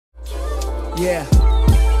Yeah.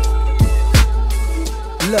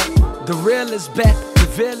 Look, the real is back. The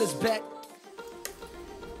veil is back.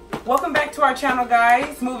 Welcome back to our channel,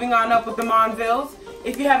 guys. Moving on up with the Monvilles.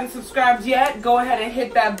 If you haven't subscribed yet, go ahead and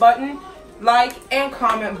hit that button, like, and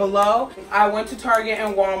comment below. I went to Target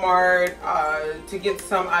and Walmart to get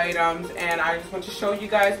some items, and I just want to show you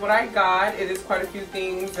guys what I got. It is quite a few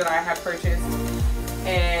things that I have purchased,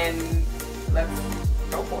 and let's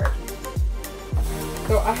go for it.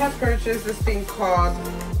 So I have purchased this thing called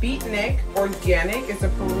Beatnik Organic. It's a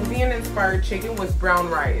Peruvian-inspired chicken with brown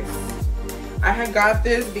rice. I had got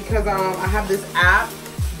this because I have this app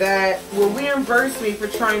that will reimburse me for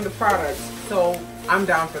trying the product. So I'm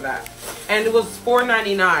down for that. And it was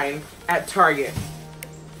 $4.99 at Target.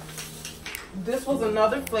 This was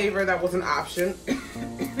another flavor that was an option.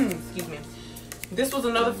 Excuse me. This was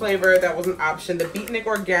another flavor that was an option. The Beatnik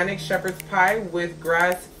Organic Shepherd's Pie with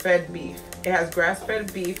grass-fed beef. It has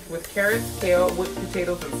grass-fed beef with carrots, kale, whipped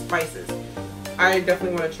potatoes, and spices. I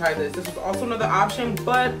definitely want to try this. This was also another option,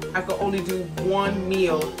 but I could only do one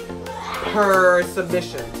meal per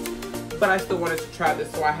submission. But I still wanted to try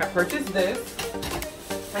this, so I have purchased this.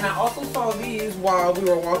 And I also saw these while we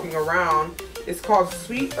were walking around. It's called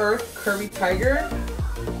Sweet Earth Curry Tiger.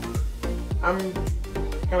 I'm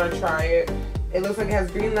gonna try it. It looks like it has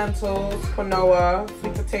green lentils, quinoa,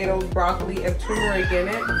 sweet potatoes, broccoli, and turmeric in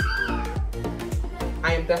it.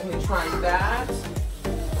 I am definitely trying that.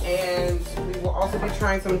 And we will also be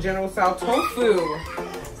trying some General Tso tofu,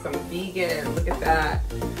 some vegan. Look at that.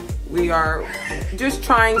 We are just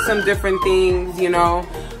trying some different things, you know.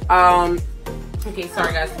 Okay,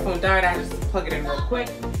 sorry guys, the phone died. I had to just plug it in real quick.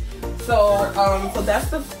 So, so that's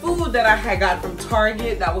the food that I had got from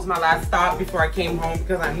Target. That was my last stop before I came home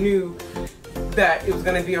because I knew that it was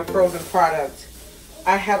gonna be a frozen product.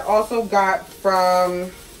 I had also got from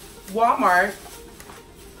Walmart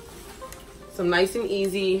some Nice and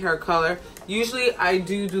Easy hair color. Usually I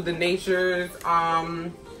do the Nature's,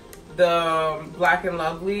 the Black and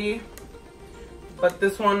Lovely, but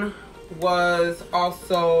this one was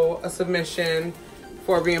also a submission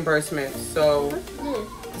for reimbursement. So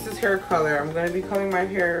this is hair color. I'm gonna be coloring my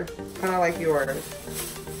hair kind of like yours.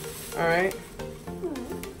 All right.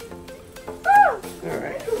 All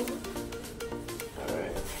right. All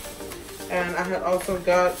right. And I had also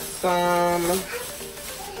got some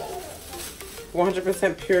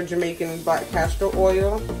 100% pure Jamaican black castor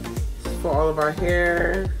oil for all of our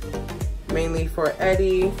hair, mainly for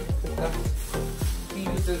Eddie. He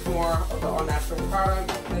uses more of the all-natural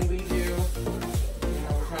products than we do. You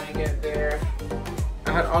know, we're trying to get there.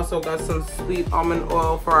 I had also got some sweet almond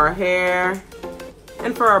oil for our hair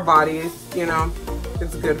and for our bodies. You know,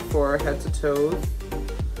 it's good for head to toes.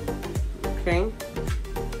 Okay.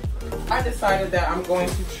 I decided that I'm going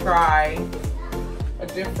to try a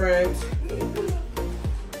different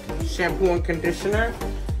shampoo and conditioner.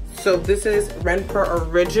 So this is Renpro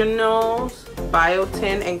Originals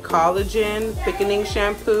Biotin and Collagen Thickening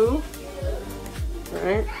Shampoo.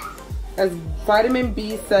 Alright. Has vitamin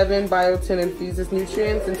B7 biotin infuses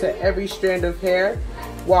nutrients into every strand of hair,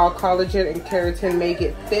 while collagen and keratin make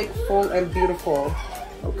it thick, full, and beautiful.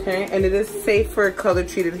 Okay, and it is safe for color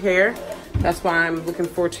treated hair. That's why I'm looking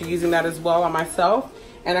forward to using that as well on myself.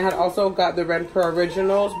 And I had also got the Renpro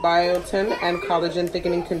Originals Biotin and Collagen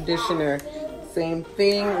Thickening Conditioner. Same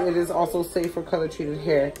thing. It is also safe for color treated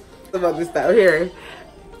hair. What about this style here?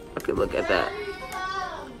 Okay, look at that.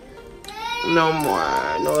 No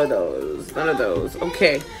more. No of those. None of those.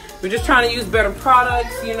 Okay. We're just trying to use better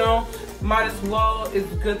products, you know. Might as well.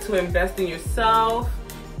 It's good to invest in yourself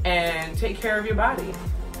and take care of your body.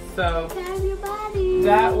 So take care of your body.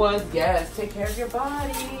 That was, yes, take care of your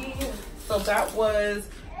body. So that was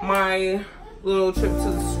my little trip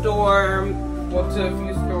to the store, well, to a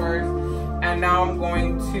few stores, and now I'm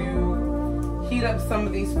going to heat up some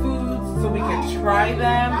of these foods so we can try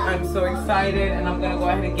them. I'm so excited, and I'm gonna go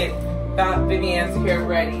ahead and get Vivian's hair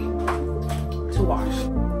ready to wash.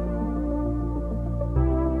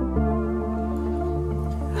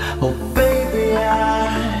 Oh baby, I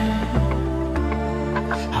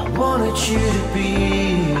wanted you to be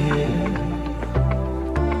here.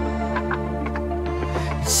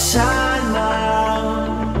 Inside my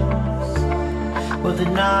arms, where the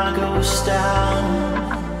night goes down.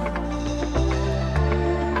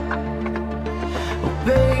 Oh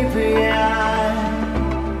baby, I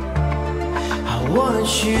wanted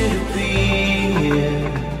you to be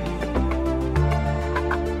here.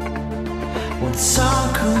 When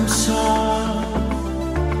sun comes up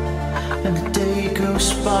and the day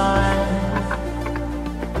goes by,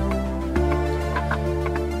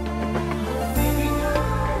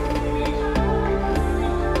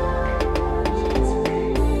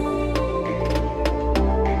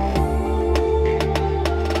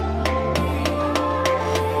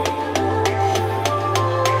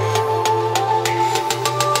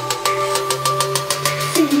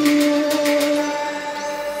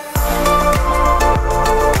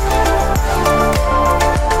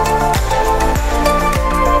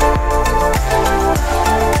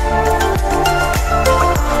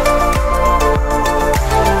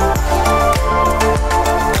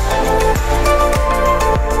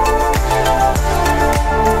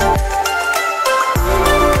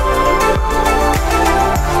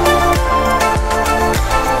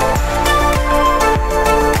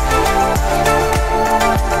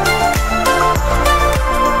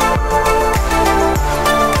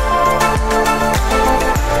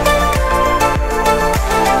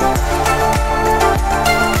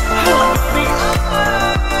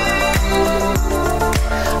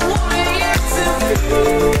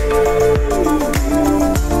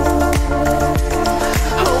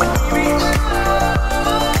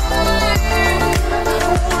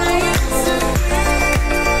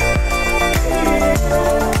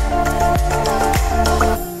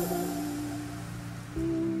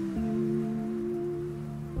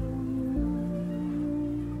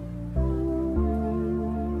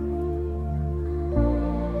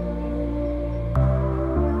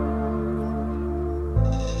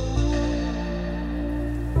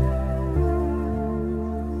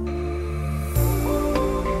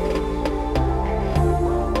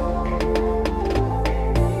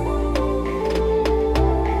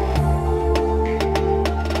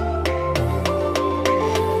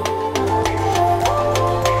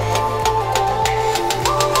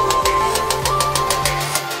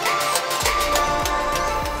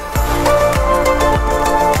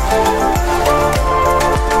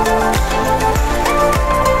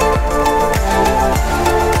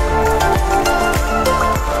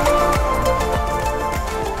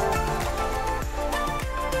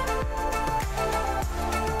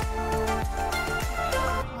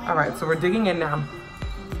 digging in now.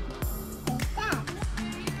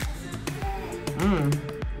 Mmm.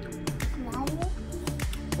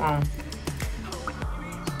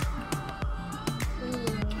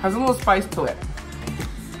 Has a little spice to it.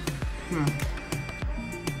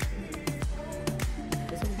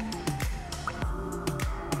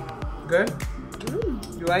 Good?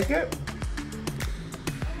 You like it?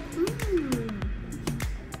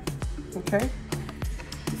 Okay.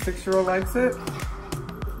 The 6-year-old likes it.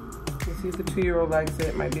 Let's see if the 2-year-old likes it.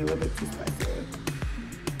 It might be a little bit too spicy.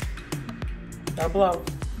 Gotta blow.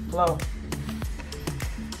 Blow.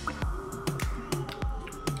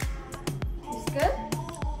 It's good?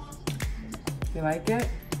 You like it?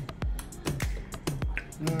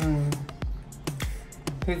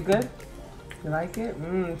 Tastes good? You like it?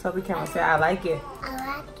 Tell the camera, say I like it. I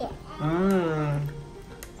like it.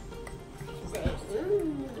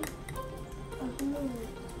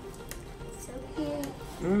 So cute.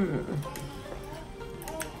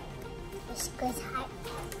 It's good.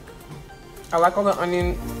 I like all the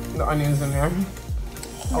onions in there.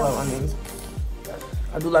 I love onions.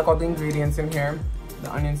 I do like all the ingredients in here.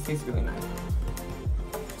 The onions taste really nice.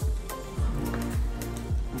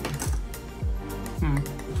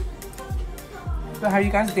 So how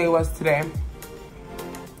you guys' day was today?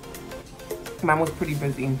 Mine was pretty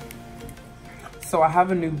busy. So I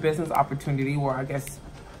have a new business opportunity, or I guess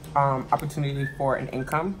opportunity for an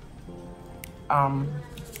income.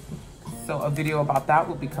 So a video about that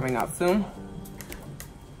will be coming out soon.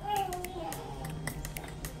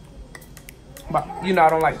 But you know, I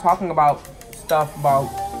don't like talking about stuff about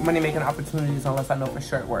money making opportunities unless I know for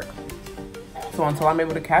sure it works. So until I'm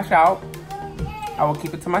able to cash out, I will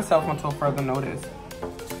keep it to myself until further notice.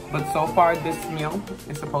 But so far, this meal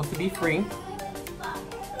is supposed to be free. I'm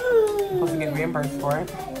supposed to get reimbursed for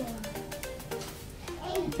it.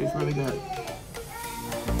 It tastes really good.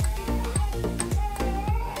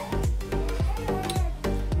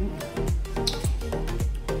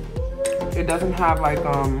 It doesn't have like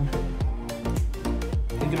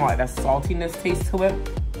you know, like that saltiness taste to it.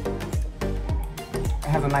 It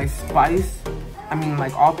has a nice spice. I mean,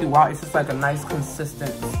 like all throughout, it's just like a nice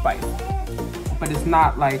consistent spice. But it's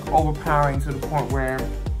not like overpowering to the point where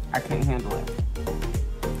I can't handle it.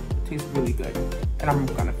 It tastes really good. And I'm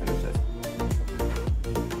gonna finish this.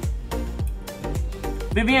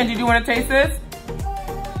 Vivian, did you wanna taste this?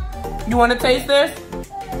 You wanna taste this?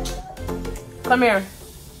 Come here.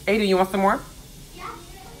 Aiden, you want some more?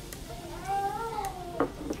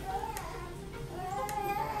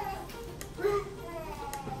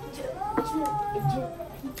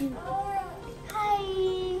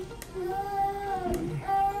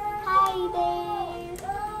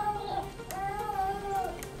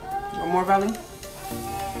 More, Valley?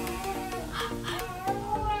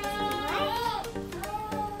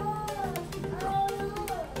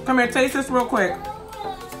 Come here, taste this real quick.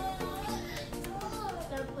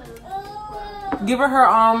 Give her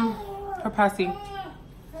her passy.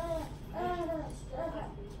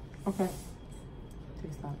 Okay.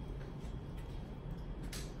 Taste that.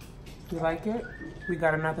 You like it? We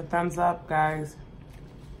got another thumbs up, guys.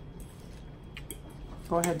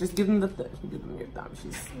 Go ahead, just give them give them your thumb.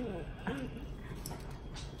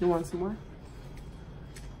 You want some more?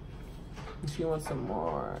 She wants some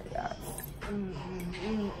more, yes.